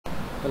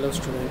Hello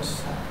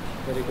students,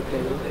 very good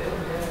morning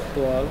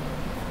to all.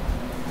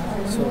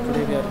 So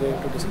today we are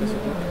going to discuss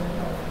about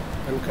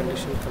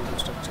unconditional control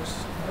structures.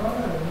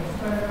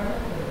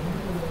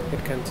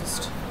 It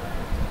consists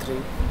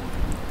three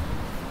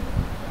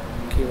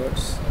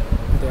keywords.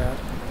 They are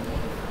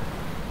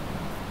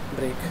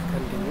break,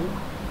 continue,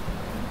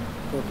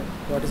 goto.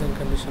 What is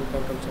unconditional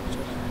control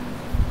structure?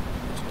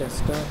 It does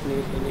not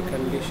need any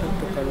condition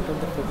to control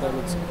the program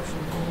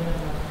execution.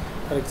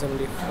 For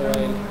example, if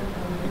while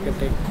you can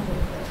take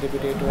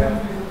repetitive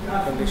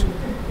condition,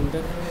 in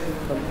that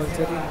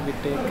compulsory we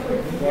take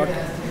what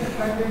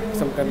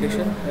some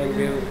condition and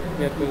we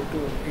are going to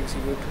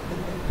execute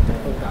the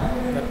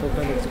program. That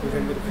program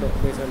execution will flow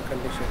based on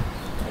condition.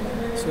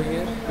 So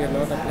here we are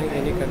not applying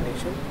any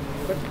condition,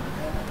 but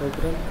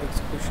program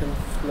execution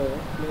flow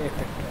may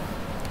affect.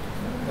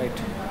 Right.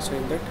 So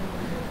in that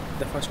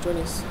the first one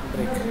is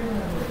break.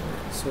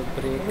 So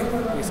break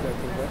is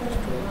nothing but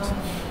students.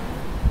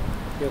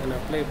 You can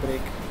apply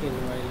break in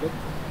while loop,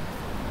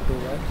 do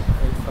while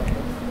and for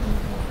loop.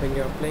 When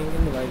you are applying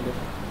in while loop,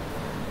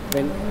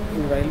 when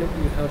in while loop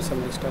you have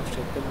some list of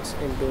statements,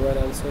 in do while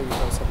also you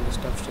have some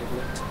list of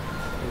statements,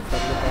 in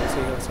for loop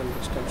also you have some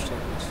list of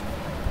statements.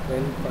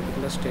 When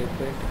particular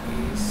statement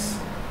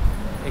is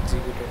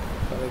executed,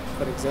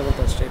 for example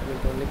that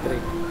statement only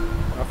break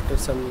after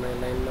some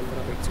line number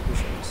of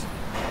executions.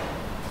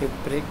 If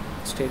break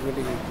statement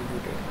is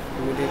executed,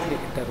 immediately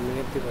it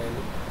terminates the while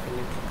loop and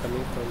it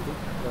coming from the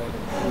while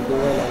loop. In do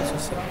while also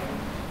same,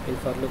 in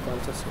for loop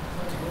also same.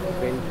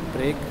 When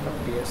break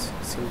appears,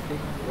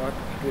 simply what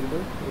it will do,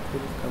 it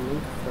will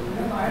coming from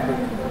the loop.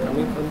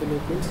 Coming from the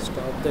loop means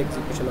stop the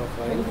execution of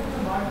while,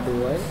 do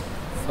while,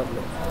 for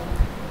loop.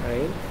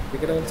 And we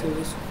can also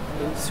use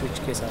in switch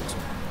case also.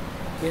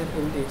 Here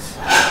in this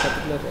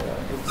particular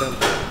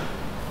example,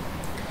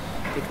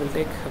 it will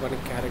take one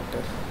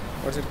character.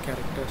 What's that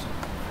character?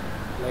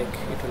 Like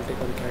it will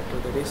take one character,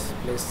 that is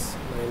plus,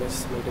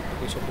 minus,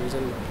 multiplication,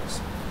 division,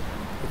 minus.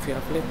 If you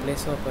apply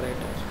plus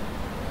operator,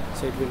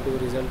 so it will do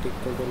result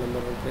equal to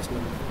number 1 plus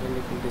number 2, and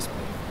it will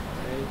display.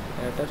 And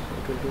later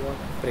it will do what?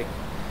 Break.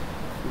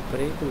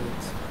 Break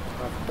means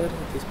after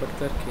this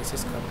particular case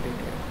is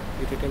completed,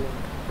 you return what?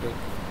 Break.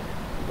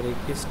 Break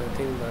is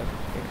nothing but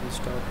it will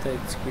stop the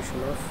execution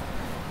of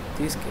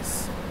this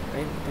case,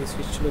 and this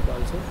switch loop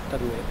also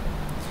terminate.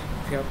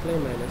 If you apply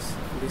minus,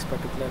 this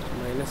particular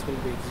minus will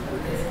be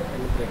executed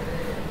and break.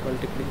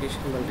 Multiplication,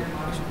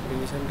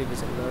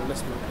 division, modulus.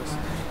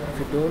 If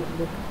you don't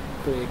put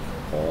break,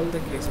 all the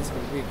cases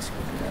will be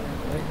executed,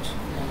 right?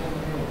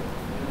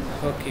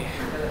 Okay.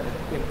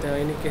 If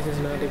any case is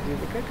not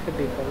executed,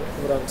 the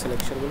wrong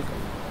selection will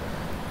come.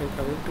 And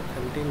coming to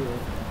continue.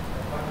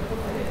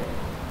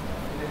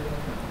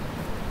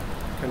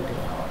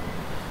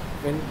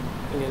 When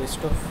in a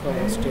list of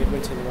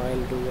statements in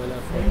while, do while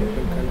or for loop,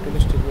 when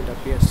continuous statement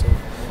appears, it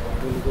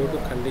will go to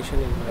condition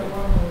in while.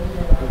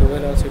 In do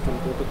while also it will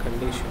go to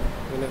condition.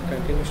 When a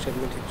continuous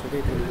statement is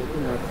executed, it will go to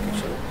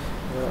modification.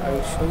 I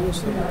will show you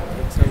some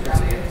examples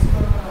here.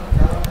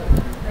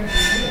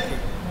 Okay.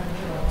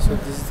 So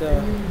this is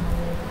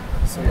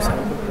some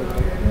sample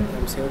program. I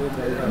am saved with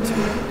one.c.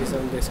 It is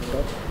on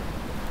desktop.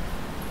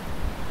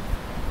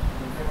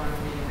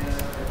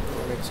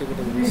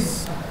 Executing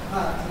this.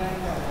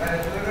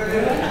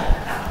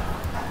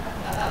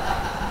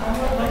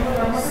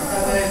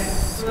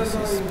 This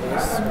is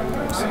plus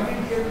 1.c.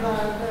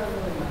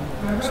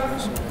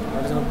 For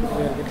example,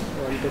 we are getting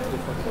 1, 2, 3,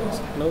 4 days.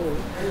 Now,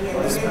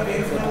 this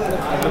particular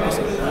problem is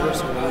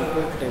inverse 1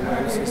 to 10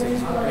 minus is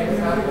executed. I am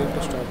going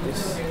to stop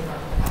this.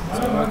 So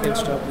how I can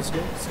stop this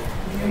now? See,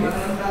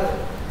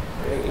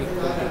 if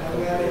equal to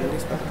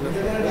this particular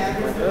 10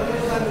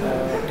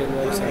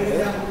 minus are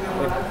there.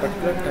 At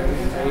particular time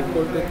I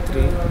equal to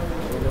 3,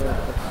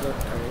 particular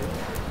time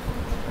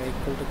I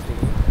equal to 3,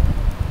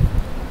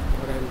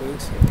 what I am doing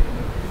here,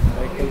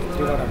 I equal to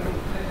 3, what happened?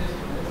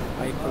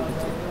 I equal to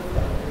 3.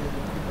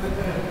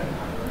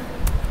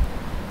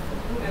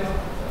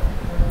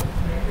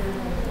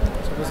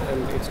 Suppose I am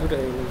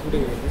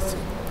executing like this.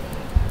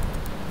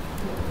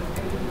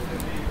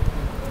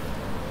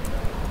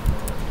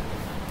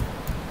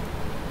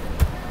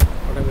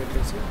 Automatically,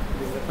 this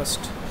is the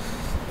first.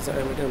 So I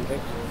am written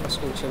back,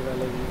 first initial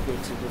value will be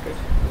executed,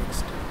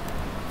 next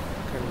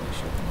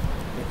condition,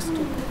 next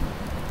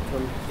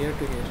from here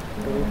to here,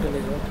 total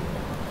is what?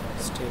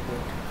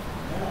 Statement,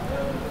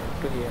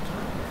 to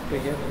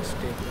here is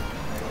statement,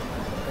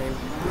 and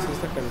this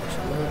is the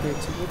condition. Now to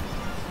execute,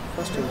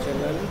 first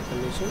initial value,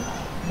 condition,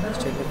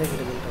 statement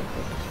and element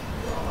output.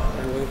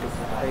 I am going to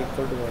put I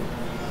equal to 1,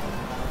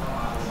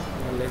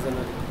 1 less than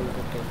or equal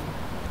to 10,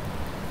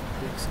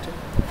 next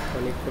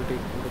 1 equal to 3,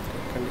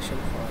 condition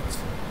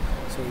false.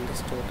 So in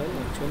this total,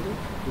 actually,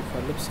 in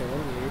for loop 7, 8,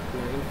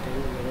 9, 10,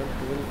 11,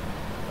 12,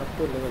 up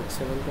to 11,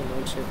 7 to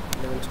 11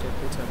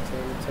 statements are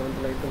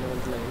 7th line to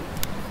 9th line.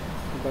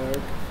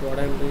 But what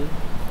I am doing,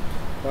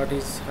 what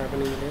is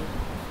happening here?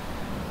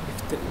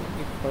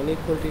 If 1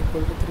 equal to 3,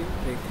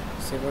 break.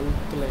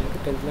 7th line to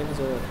 10th line is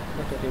over.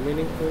 But the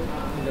remaining to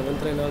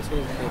 11th line also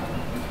is break.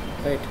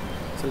 Right.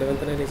 So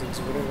 11th line is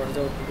executed. What is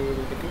the output? We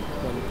will get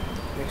 1.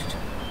 Next,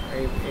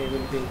 I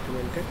will be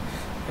implemented.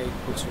 I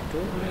equals to 2,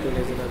 2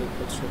 less than or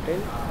equals to 10.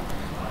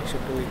 Next,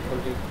 2 equal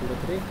to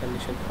 3.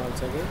 Condition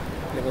false again.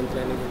 11th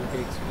line will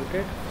be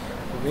executed.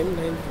 When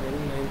 9th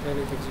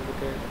line is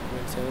executed,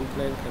 when 7th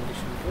line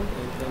condition 2,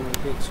 9th line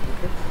will be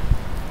executed.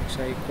 Next,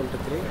 I equal to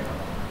 3.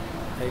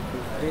 I equal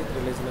to 3.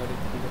 3 less than or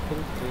equal to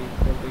 10. 3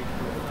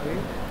 equal to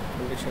 3.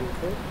 Condition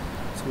 4.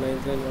 So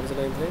 9th line, what is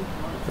the 9th line?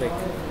 Break.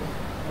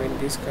 When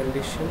this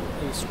condition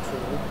is true,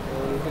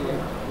 only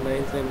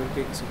 9th line will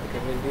be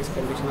executed. When this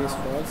condition is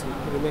false,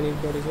 remaining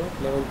code is what?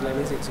 11th line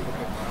is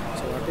executed.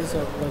 So what is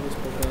the output of this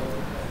program?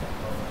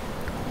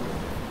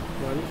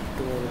 1,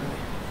 2 only.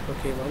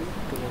 Okay, 1,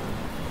 2 only.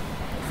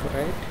 If you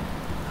write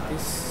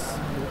this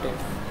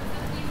printf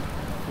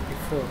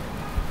before,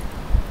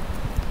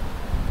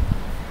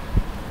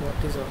 what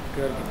is output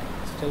you are getting?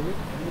 So tell me.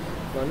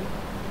 1,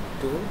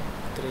 2,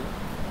 3.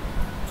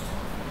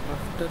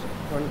 After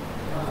 1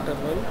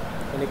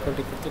 equal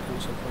to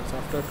condition false.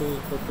 After 2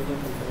 equal to 3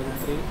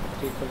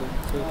 equal to,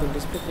 so it will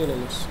display 3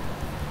 limits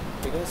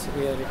because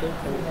we are written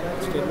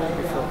statement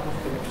before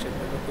printf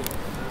statement. Okay,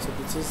 so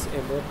this is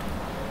about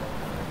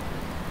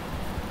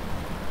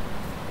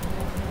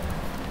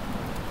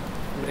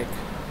break.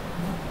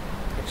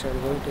 Next, I am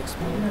going to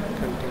explain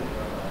content.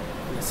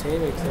 In the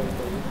same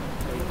example,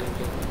 I am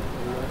taking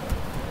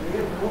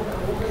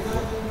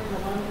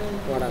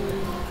what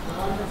happened.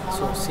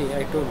 So see,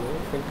 I told you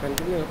when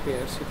continue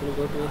appears, it will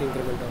go to your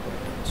increment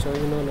operator. So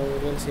you know now we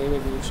will same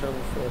execution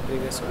of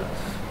previous one.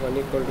 1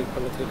 equal to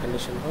 3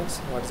 condition false.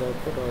 What is the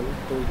output? 1,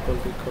 2 equal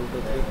to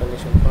 3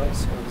 condition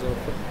false. What is the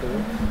output? 2.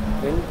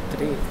 When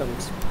 3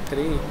 comes,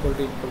 3 equal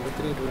to 3,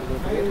 it will go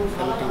to here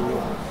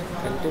continue.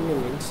 Continue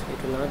means it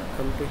will not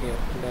come to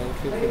here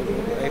directly. It will go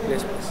to I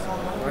plus plus.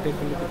 What it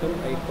will become?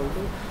 I equal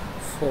to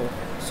 4.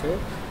 So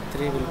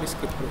 3 will be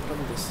skipped from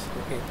this.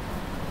 Okay.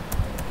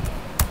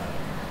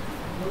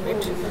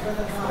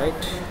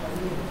 Right,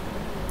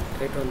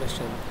 try to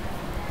understand.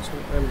 So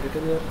I am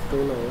written here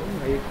 2 now.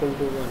 I equal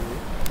to 1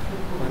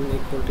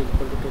 equal to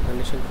 2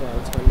 condition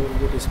false. 1 will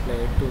be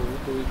displayed. 2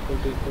 equal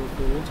to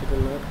 2 means it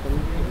will not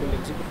come. It will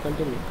execute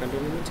continue.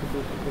 Continue means it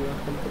will not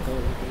come to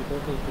down. It will go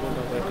to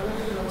increment operator.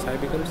 So I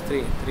becomes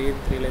 3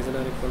 less than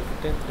or equal to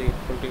 10. 3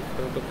 equal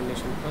to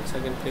condition false.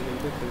 Again 3 will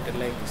be printed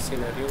like this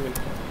scenario will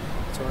come.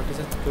 So what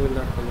is that? 2 will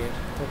not come here.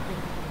 Okay.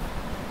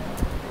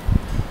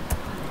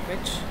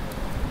 Right.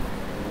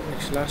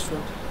 Next, last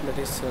one, that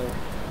is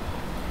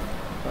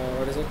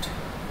what is it?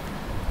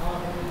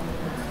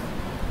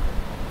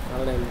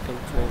 All I am looking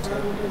to answer.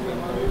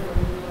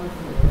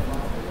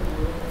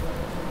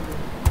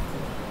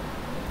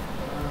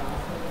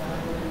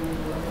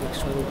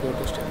 Next one, go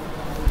to step.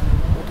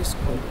 What is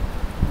code?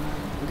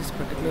 In this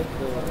particular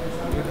code,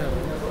 you have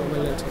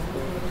formal and set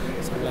code,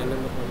 some line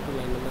number 1 to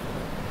line number 5.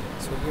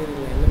 So here in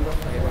line number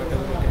 5, what I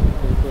have written,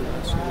 go to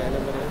last. In line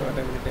number 5, what I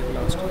have written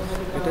last.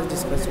 Let us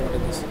discuss what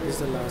is this. This is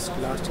the last.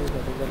 Last is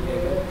what is the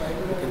label.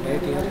 You can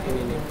write here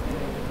any name.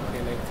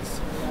 Okay, like this.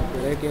 You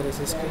write here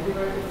SSK.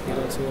 Here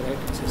also you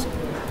write SSK.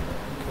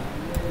 Okay.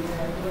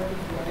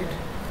 Got it?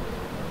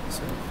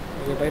 So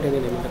you can write any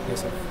name in the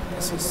place of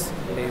this is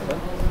label.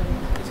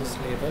 This is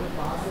label.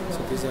 So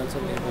this is also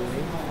label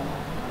name.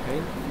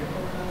 Right?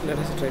 Let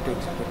us try to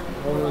execute.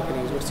 How we can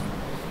execute? See.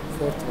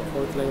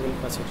 Fourth line will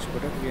first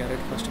executed. We are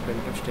at first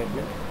printf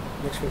statement.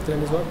 Next, fifth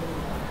line is what?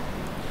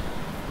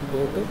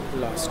 Go to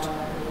last.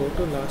 Go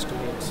to last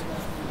means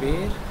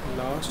where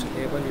last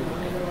label you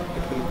written,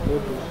 it will go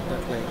to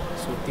that line.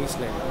 So this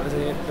line. What is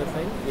the that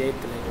line?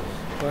 8th line.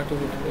 What you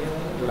written here?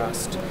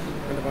 Last.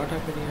 And what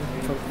happened here?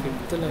 From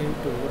 5th line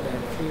to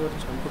directly you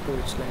jump to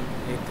which line?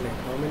 8th line.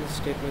 How many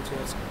statements you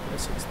have?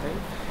 6th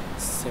line,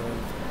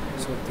 7th.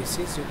 So this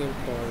is you can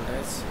call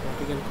as what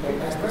you can call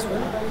as this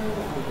one.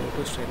 Go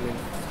to statement.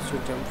 So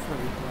jump from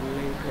one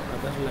line to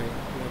other line.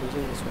 We are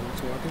using this one.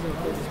 So what is the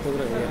this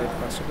program? We are at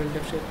first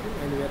printf statement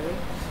and we are at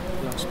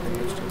last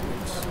printf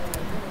statements.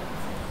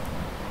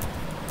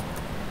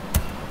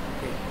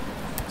 Okay.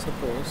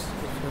 Suppose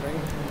if you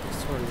write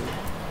this one here,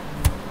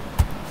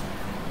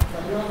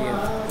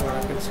 what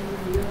happens?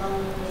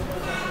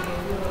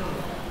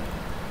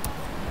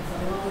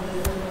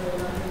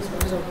 So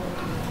what is output?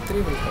 3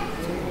 will come.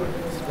 So what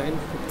is line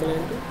 5th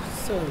line to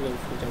 7th line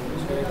will jump.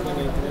 So 8th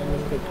line, 9th line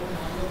will print.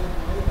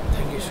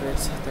 Thank you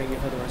students, thank you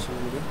for watching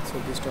the video. So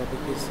this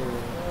topic is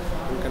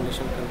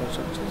unconditional control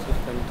structures. If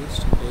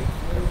condition break,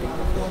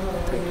 continue.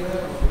 Thank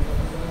you.